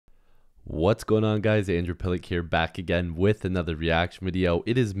What's going on, guys? Andrew Piluk here, back again with another reaction video.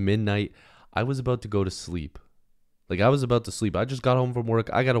 It is midnight. I was about to go to sleep. I just got home from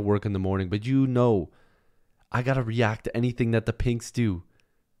work. I gotta work in the morning, but I gotta react to anything that the Pinks do.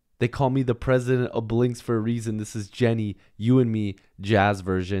 They call me the president of Blinks for a reason. This is Jennie, You and Me, jazz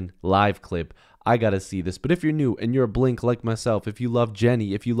version, live clip. I gotta see this. But if you're new and you're a Blink like myself, if you love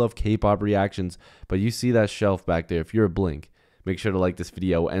Jennie, if you love K-pop reactions, but you see that shelf back there, if you're a Blink, make sure to like this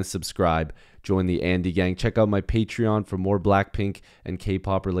video and subscribe. Join the Andy gang. Check out my Patreon for more Blackpink and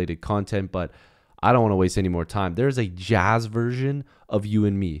K-pop related content. But I don't want to waste any more time. There's a jazz version of You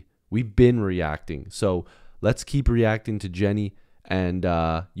and Me. We've been reacting. So let's keep reacting to Jennie and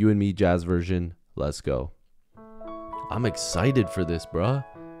You and Me jazz version. Let's go. I'm excited for this, bruh.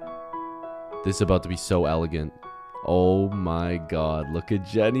 This is about to be so elegant. Oh my god. Look at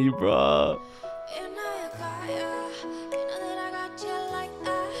Jennie, bruh.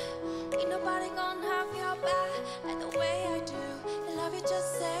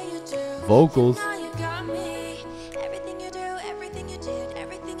 Vocals.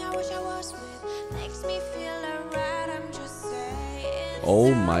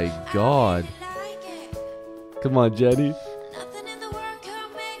 Oh my god. Come on, Jennie.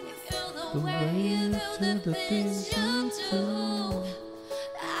 The way to the things you do.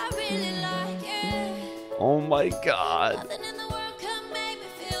 I really like it. Oh my god.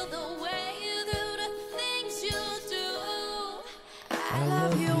 I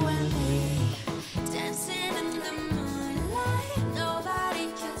love you and me, dancing in the moonlight, nobody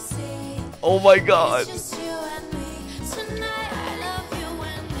can see. Oh my god. It's just you and me tonight. I love you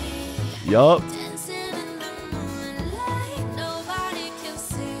and me. Yup. Dancing in the moonlight, nobody can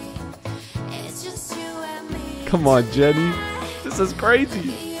see. It's just you and me. Come on, Jennie. This is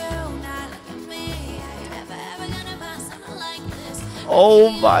crazy. Oh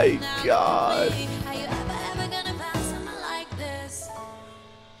my god.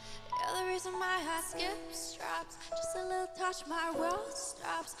 Just a little touch, my world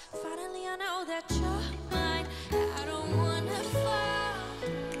stops. Finally, I know that you're mine. I don't wanna fall,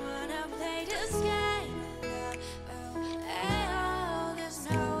 wanna play this game. There's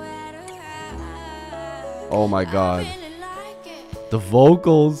nowhere to hide. Oh my god, really like the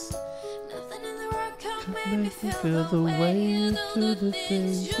vocals. Nothing in the world can make me feel the way you do the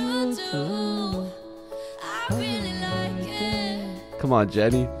things you do. I really like it. Come on,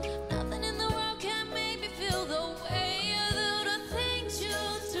 Jennie.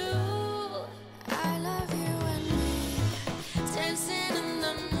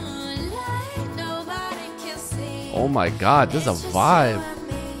 Oh my god, this is a vibe.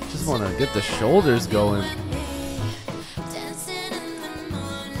 Just want to get the shoulders going.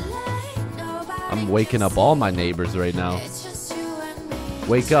 I'm waking up all my neighbors right now.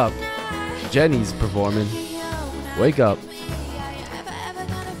 Wake up. Jennie's performing. Wake up.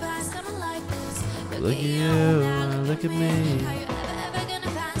 Look at you, look at me.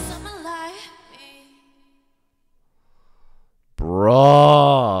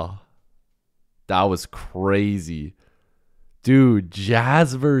 Bruh. That was crazy. Dude,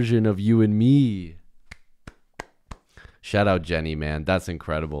 jazz version of You and Me. Shout out Jennie, man. That's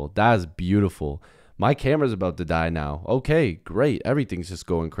incredible. That is beautiful. My camera's about to die now. Okay, great. Everything's just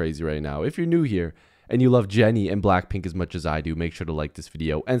going crazy right now. If you're new here and you love Jennie and Blackpink as much as I do, make sure to like this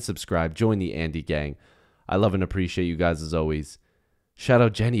video and subscribe. Join the Andy gang. I love and appreciate you guys as always. Shout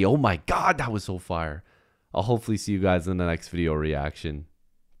out Jennie. Oh my god, that was so fire. I'll hopefully see you guys in the next video reaction.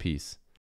 Peace.